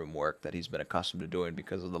weight room work that he's been accustomed to doing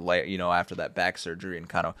because of after that back surgery and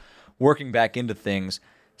kind of working back into things.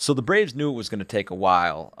 So the Braves knew it was going to take a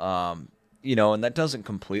while, and that doesn't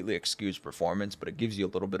completely excuse performance, but it gives you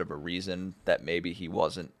a little bit of a reason that maybe he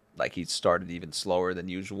wasn't. Like, he started even slower than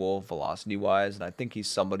usual velocity-wise, and I think he's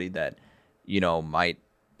somebody that, might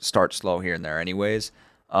start slow here and there anyways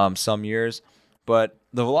some years. But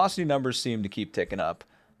the velocity numbers seem to keep ticking up.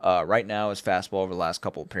 Right now, his fastball over the last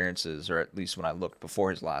couple appearances, or at least when I looked before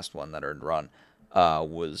his last one that earned run,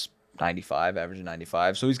 was 95, averaging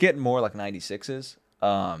 95. So he's getting more like 96s.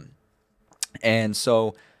 And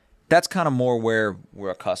so that's kind of more where we're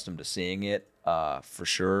accustomed to seeing it. For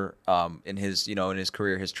sure. In his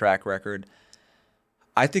career, his track record,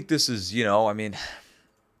 I think this is,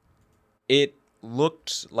 it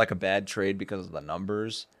looked like a bad trade because of the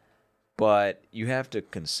numbers, but you have to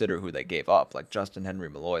consider who they gave up. Like Justin Henry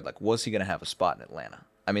Malloy, like, was he going to have a spot in Atlanta?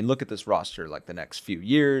 I mean, look at this roster, like the next few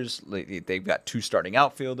years, they've got 2 starting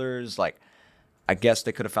outfielders. Like, I guess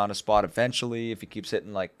they could have found a spot eventually if he keeps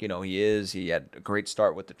hitting like, he is. He had a great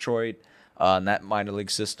start with Detroit in that minor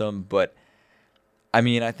league system, but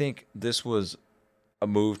I think this was a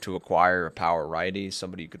move to acquire a power righty,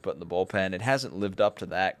 somebody you could put in the bullpen. It hasn't lived up to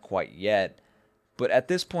that quite yet. But at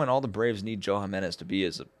this point, all the Braves need Joe Jimenez to be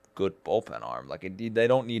is a good bullpen arm. Like they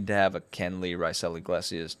don't need to have a Kenley, Raisel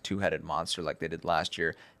Iglesias two-headed monster like they did last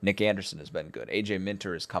year. Nick Anderson has been good. AJ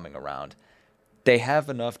Minter is coming around. They have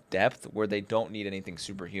enough depth where they don't need anything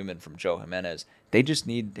superhuman from Joe Jimenez. They just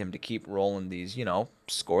need him to keep rolling these,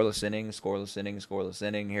 scoreless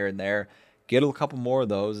inning here and there. Get a couple more of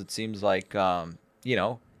those. It seems like,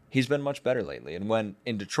 he's been much better lately. And when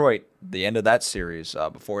in Detroit, the end of that series,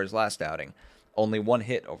 before his last outing, only one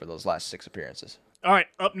hit over those last 6 appearances. All right,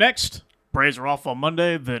 up next, Braves are off on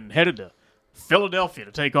Monday, then headed to Philadelphia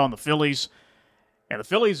to take on the Phillies. And the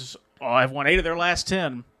Phillies have won 8 of their last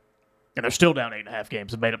 10. And they're still down 8.5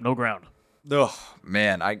 games and made up no ground. Oh,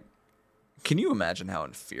 man. Can you imagine how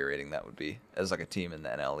infuriating that would be as like a team in the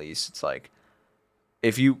NL East? It's like,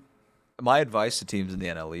 my advice to teams in the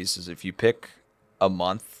NL East is if you pick a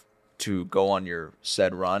month to go on your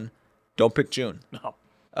said run, don't pick June. No.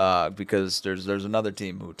 Because there's another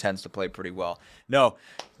team who tends to play pretty well. No,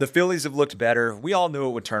 the Phillies have looked better. We all knew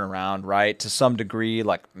it would turn around, right? To some degree,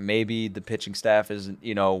 like maybe the pitching staff isn't,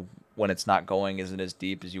 when it's not going, isn't as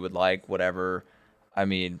deep as you would like, whatever. I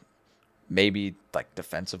mean, maybe like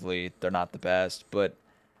defensively they're not the best, but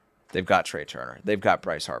they've got Trey Turner, they've got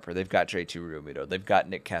Bryce Harper, they've got JT Realmuto, they've got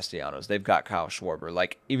Nick Castellanos, they've got Kyle Schwarber.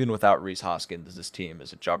 Like even without Rhys Hoskins, this team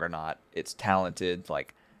is a juggernaut. It's talented.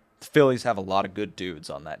 Like the Phillies have a lot of good dudes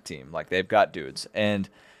on that team. Like they've got dudes, and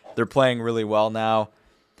they're playing really well now.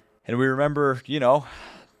 And we remember, the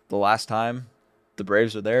last time the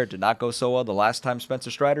Braves were there, it did not go so well. The last time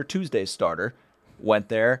Spencer Strider, Tuesday's starter, went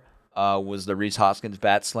there was the Rhys Hoskins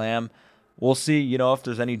bat slam. We'll see, if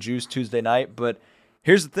there's any juice Tuesday night. But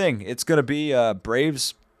here's the thing. It's going to be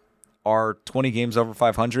Braves are 20 games over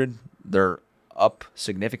 500. They're up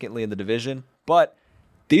significantly in the division. But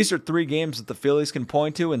these are 3 games that the Phillies can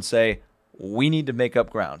point to and say, we need to make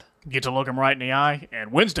up ground. Get to look him right in the eye.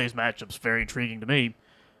 And Wednesday's matchup's very intriguing to me.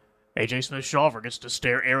 A.J. Smith-Shawver gets to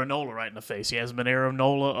stare Aaron Nola right in the face. He hasn't been Aaron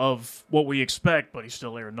Nola of what we expect, but he's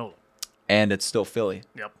still Aaron Nola. And it's still Philly.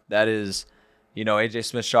 Yep. That is, A.J.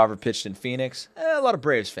 Smith-Shawver pitched in Phoenix. A lot of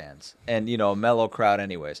Braves fans. And, a mellow crowd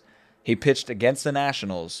anyways. He pitched against the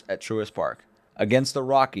Nationals at Truist Park. Against the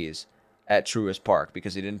Rockies at Truist Park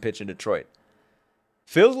because he didn't pitch in Detroit.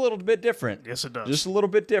 Feels a little bit different. Yes, it does. Just a little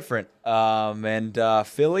bit different. And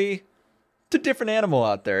Philly, it's a different animal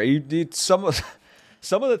out there. Some of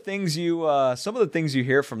the things you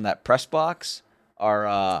hear from that press box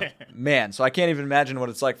are man. So I can't even imagine what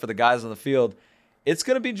it's like for the guys on the field. It's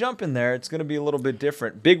gonna be jumping there. It's gonna be a little bit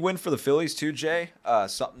different. Big win for the Phillies too, Jay.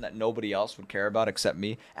 Something that nobody else would care about except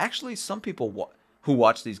me. Actually, some people who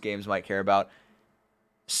watch these games might care about.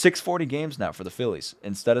 640 games now for the Phillies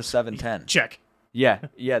instead of 710. Check. Yeah.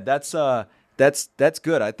 That's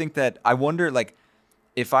good. I think that I wonder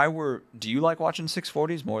do you like watching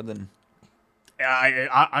 640s more than?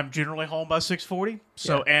 I'm generally home by 6:40.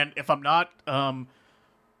 So, Yeah. And if I'm not,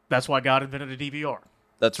 that's why God invented a DVR.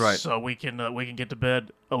 That's right. So we can get to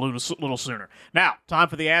bed a little sooner. Now, time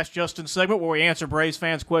for the Ask Justin segment where we answer Braves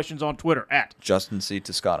fans' questions on Twitter at Justin C.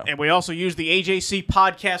 Toscano. And we also use the AJC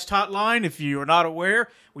podcast hotline. If you are not aware,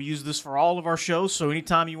 we use this for all of our shows. So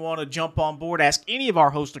anytime you want to jump on board, ask any of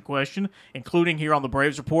our hosts a question, including here on the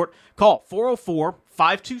Braves Report, call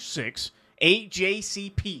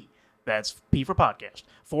 404-526-8JCP. That's P for podcast.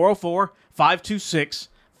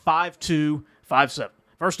 404-526-5257.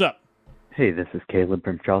 First up. Hey, this is Caleb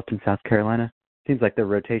from Charleston, South Carolina. Seems like the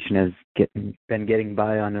rotation has been getting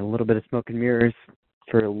by on a little bit of smoke and mirrors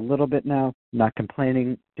for a little bit now. Not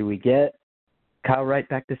complaining. Do we get Kyle Wright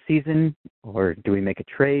back this season, or do we make a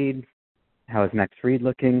trade? How is Max Fried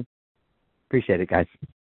looking? Appreciate it, guys.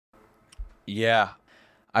 Yeah.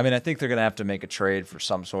 I mean, I think they're going to have to make a trade for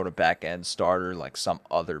some sort of back-end starter, like some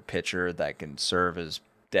other pitcher that can serve as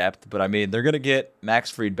depth. But, I mean, they're going to get Max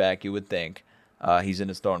Fried back, you would think. He's in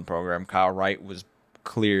his throwing program. Kyle Wright was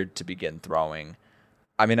cleared to begin throwing.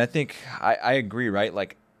 I mean, I think I agree, right?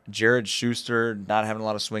 Like, Jared Schuster not having a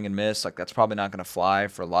lot of swing and miss, like, that's probably not going to fly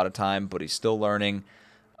for a lot of time, but he's still learning.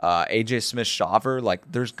 A.J. Smith-Shawver,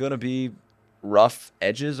 like, there's going to be rough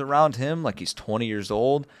edges around him. Like, he's 20 years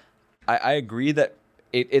old. I agree that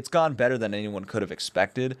it's gone better than anyone could have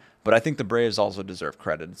expected, but I think the Braves also deserve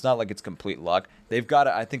credit. It's not like it's complete luck.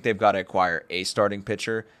 I think they've got to acquire a starting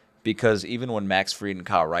pitcher, because even when Max Fried and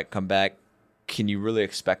Kyle Wright come back, can you really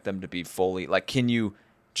expect them to be fully, like, can you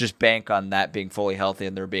just bank on that being fully healthy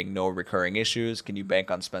and there being no recurring issues? Can you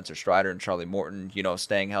bank on Spencer Strider and Charlie Morton,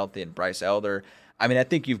 staying healthy, and Bryce Elder? I mean, I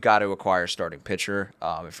think you've got to acquire a starting pitcher.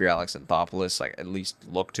 If you're Alex Anthopoulos, like, at least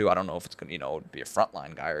look to. I don't know if it's going to, be a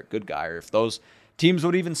frontline guy or a good guy, or if those teams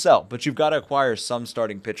would even sell. But you've got to acquire some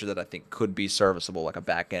starting pitcher that I think could be serviceable, like a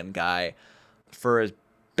back-end guy. For as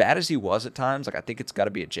bad as he was at times, like I think it's got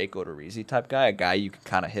to be a Jake Odorizzi type guy, a guy you can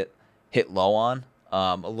kind of hit low on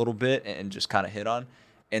a little bit and just kind of hit on.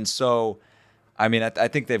 And so, I mean, I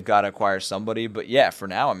think they've got to acquire somebody. But, yeah, for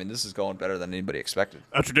now, I mean, this is going better than anybody expected.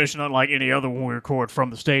 A tradition unlike any other when we record from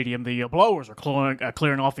the stadium. The blowers are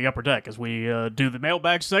clearing off the upper deck as we do the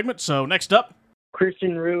mailbag segment. So, next up.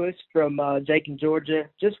 Christian Ruiz from Macon, Georgia.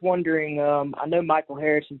 Just wondering, I know Michael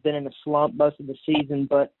Harris has been in a slump most of the season,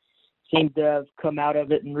 but seems to have come out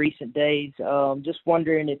of it in recent days. Just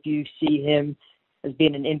wondering if you see him as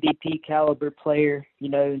being an MVP caliber player,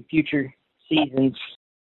 in future seasons.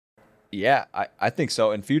 Yeah, I think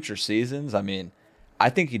so. In future seasons, I mean, I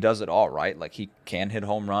think he does it all, right? Like, he can hit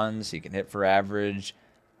home runs. He can hit for average.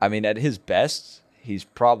 I mean, at his best, he's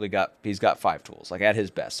got 5 tools. Like, at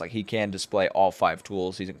his best. Like, he can display all 5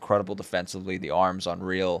 tools. He's incredible defensively. The arm's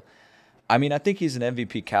unreal. I mean, I think he's an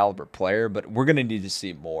MVP caliber player, but we're going to need to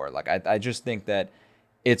see more. Like, I just think that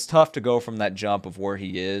it's tough to go from that jump of where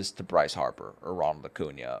he is to Bryce Harper or Ronald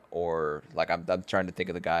Acuna, or like I'm trying to think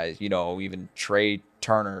of the guys, even Trey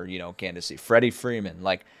Turner, Kansas City, Freddie Freeman.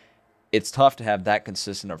 Like, it's tough to have that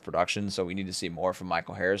consistent of production, so we need to see more from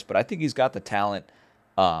Michael Harris. But I think he's got the talent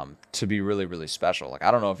to be really, really special. Like,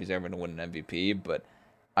 I don't know if he's ever going to win an MVP, but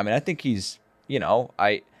I mean, I think he's,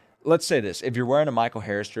 let's say this. If you're wearing a Michael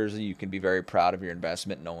Harris jersey, you can be very proud of your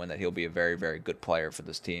investment knowing that he'll be a very, very good player for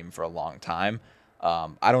this team for a long time.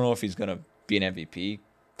 I don't know if he's going to be an MVP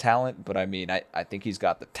talent, but I mean, I think he's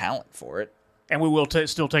got the talent for it. And we will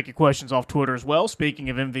still take your questions off Twitter as well. Speaking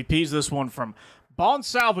of MVPs, this one from Bon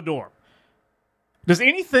Salvador. Does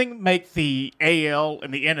anything make the AL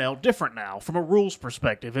and the NL different now from a rules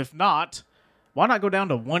perspective? If not, why not go down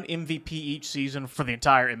to 1 MVP each season for the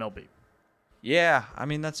entire MLB? Yeah, I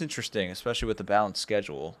mean, that's interesting, especially with the balanced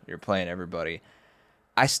schedule. You're playing everybody.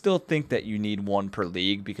 I still think that you need 1 per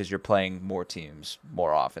league because you're playing more teams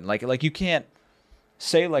more often. Like you can't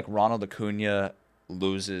say like Ronald Acuna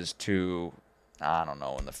loses to, I don't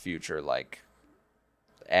know, in the future, like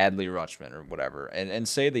Adley Rutschman or whatever, and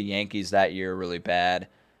say the Yankees that year are really bad,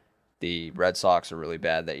 the Red Sox are really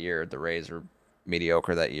bad that year, the Rays are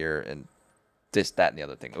mediocre that year, and this, that, and the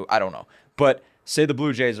other thing. I don't know. But say the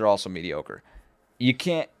Blue Jays are also mediocre. You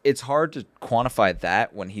can't. It's hard to quantify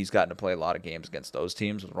that when he's gotten to play a lot of games against those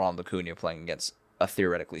teams, with Ronald Acuna playing against a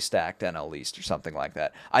theoretically stacked NL East or something like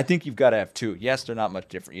that. I think you've got to have 2. Yes, they're not much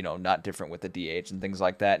different, not different with the DH and things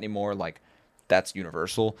like that anymore. Like, that's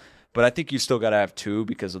universal. But I think you still got to have 2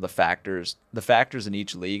 because of the factors. The factors in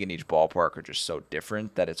each league and each ballpark are just so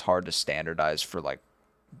different that it's hard to standardize for, like,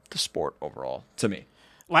 the sport overall, to me.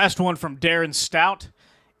 Last one from Darren Stout.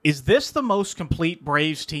 Is this the most complete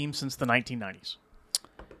Braves team since the 1990s?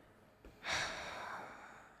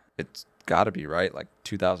 It's got to be, right? Like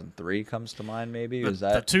 2003 comes to mind, maybe?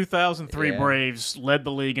 The 2003 Braves led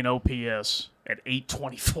the league in OPS at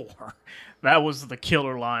 824. That was the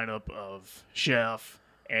killer lineup of Chef,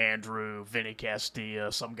 Andrew, Vinny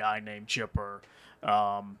Castilla, some guy named Chipper.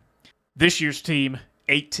 This year's team,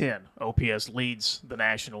 810 OPS, leads the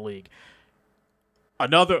National League.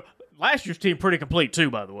 Last year's team pretty complete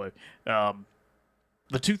too, by the way.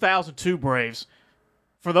 The 2002 Braves,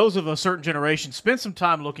 for those of a certain generation, spend some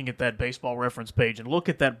time looking at that Baseball Reference page and look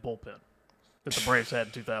at that bullpen that the Braves had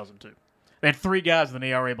in 2002. They had 3 guys with an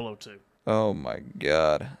ERA below 2. Oh my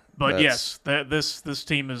God! But yes, this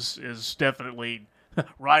team is definitely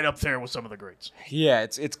right up there with some of the greats. Yeah,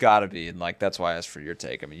 it's got to be, and like that's why I asked for your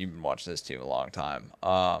take. I mean, you've been watching this team a long time.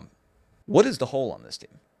 What is the hole on this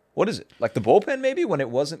team? What is it? Like the bullpen maybe when it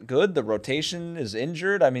wasn't good, the rotation is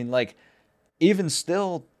injured. I mean, like even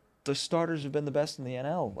still, the starters have been the best in the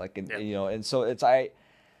NL. Like, and so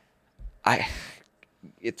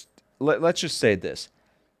let's just say this: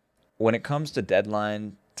 when it comes to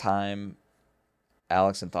deadline time,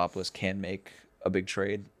 Alex Anthopoulos can make a big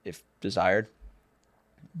trade if desired.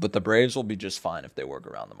 But the Braves will be just fine if they work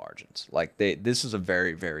around the margins. Like this is a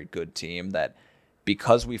very, very good team that,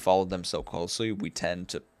 because we followed them so closely, we tend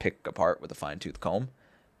to pick apart with a fine-tooth comb.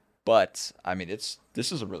 But I mean, this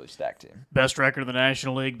is a really stacked team. Best record in the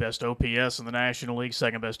National League, best OPS in the National League,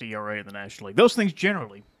 second best ERA in the National League. Those things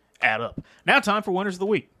generally add up. Now, time for winners of the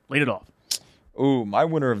week. Lead it off. Ooh, my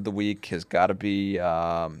winner of the week has got to be,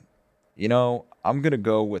 I'm gonna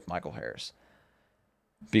go with Michael Harris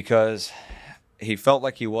because he felt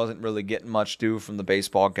like he wasn't really getting much due from the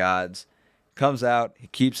baseball gods. Comes out, he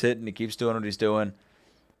keeps hitting, he keeps doing what he's doing.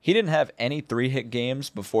 He didn't have any 3-hit games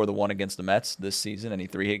before the one against the Mets this season, any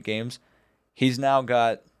 3-hit games. He's now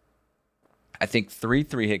got, I think, 3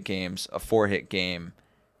 3-hit games, a 4-hit game,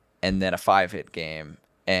 and then a 5-hit game.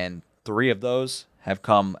 And 3 of those have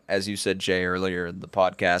come, as you said, Jay, earlier in the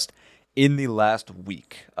podcast, in the last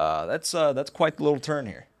week. That's quite the little turn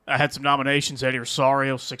here. I had some nominations. Eddie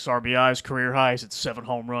Rosario, 6 RBIs, career highs at 7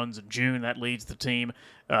 home runs in June. That leads the team.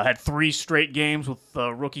 Had 3 straight games with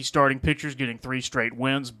rookie starting pitchers getting 3 straight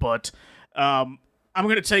wins. But I'm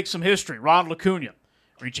going to take some history. Ronald Acuna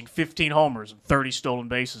reaching 15 homers and 30 stolen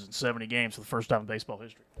bases in 70 games for the first time in baseball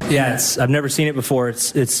history. Yeah, I've never seen it before.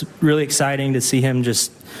 It's really exciting to see him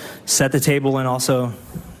just set the table and also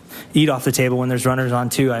eat off the table when there's runners on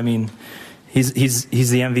too. I mean, he's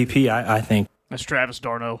the MVP, I think. That's Travis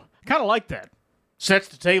d'Arnaud. Kind of like that. Sets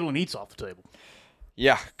the table and eats off the table.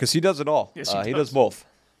 Yeah, because he does it all. Yes, he does both.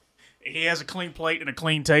 He has a clean plate and a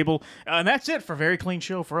clean table. And that's it for a very clean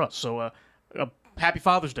show for us. So happy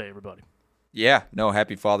Father's Day, everybody. Yeah, no,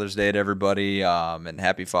 happy Father's Day to everybody. And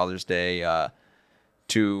happy Father's Day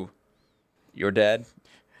to your dad.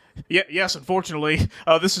 Yeah, yes, unfortunately,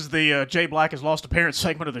 this is the Jay Black has lost a parent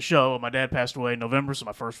segment of the show. My dad passed away in November, so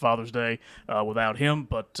my first Father's Day without him.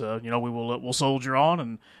 But we'll soldier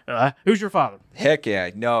on. And who's your father? Heck yeah,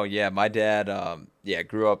 no, yeah, my dad,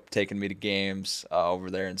 grew up taking me to games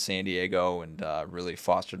over there in San Diego, and really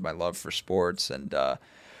fostered my love for sports and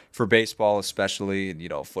for baseball, especially,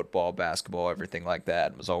 and football, basketball, everything like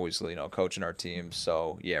that. Was always coaching our team.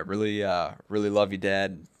 So yeah, really love you,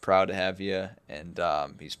 Dad. Proud to have you, and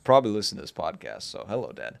he's probably listening to this podcast. So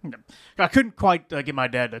hello, Dad. I couldn't quite get my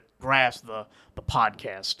dad to grasp the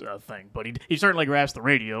podcast thing, but he certainly grasped the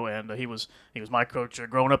radio, and he was my coach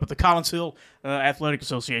growing up at the Collins Hill Athletic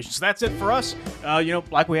Association. So that's it for us.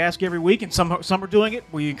 Like we ask every week, and some are doing it.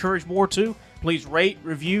 We encourage more too. Please rate,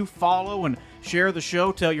 review, follow, and share the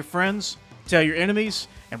show. Tell your friends, tell your enemies,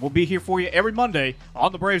 and we'll be here for you every Monday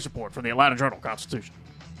on the Braves Report from the Atlanta Journal-Constitution.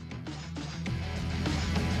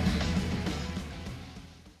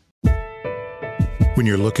 When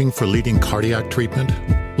you're looking for leading cardiac treatment,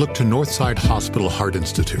 look to Northside Hospital Heart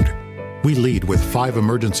Institute. We lead with 5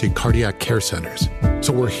 emergency cardiac care centers,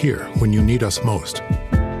 so we're here when you need us most.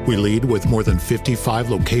 We lead with more than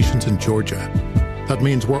 55 locations in Georgia. That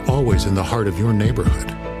means we're always in the heart of your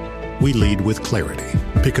neighborhood. We lead with clarity,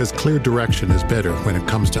 because clear direction is better when it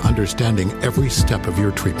comes to understanding every step of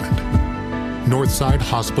your treatment. Northside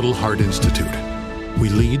Hospital Heart Institute. We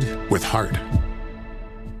lead with heart.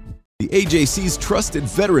 The AJC's trusted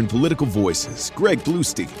veteran political voices, Greg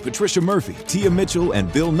Bluestein, Patricia Murphy, Tia Mitchell,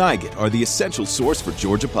 and Bill Nygut, are the essential source for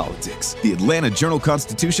Georgia politics. The Atlanta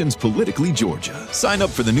Journal-Constitution's Politically Georgia. Sign up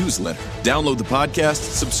for the newsletter, download the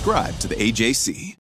podcast, subscribe to the AJC.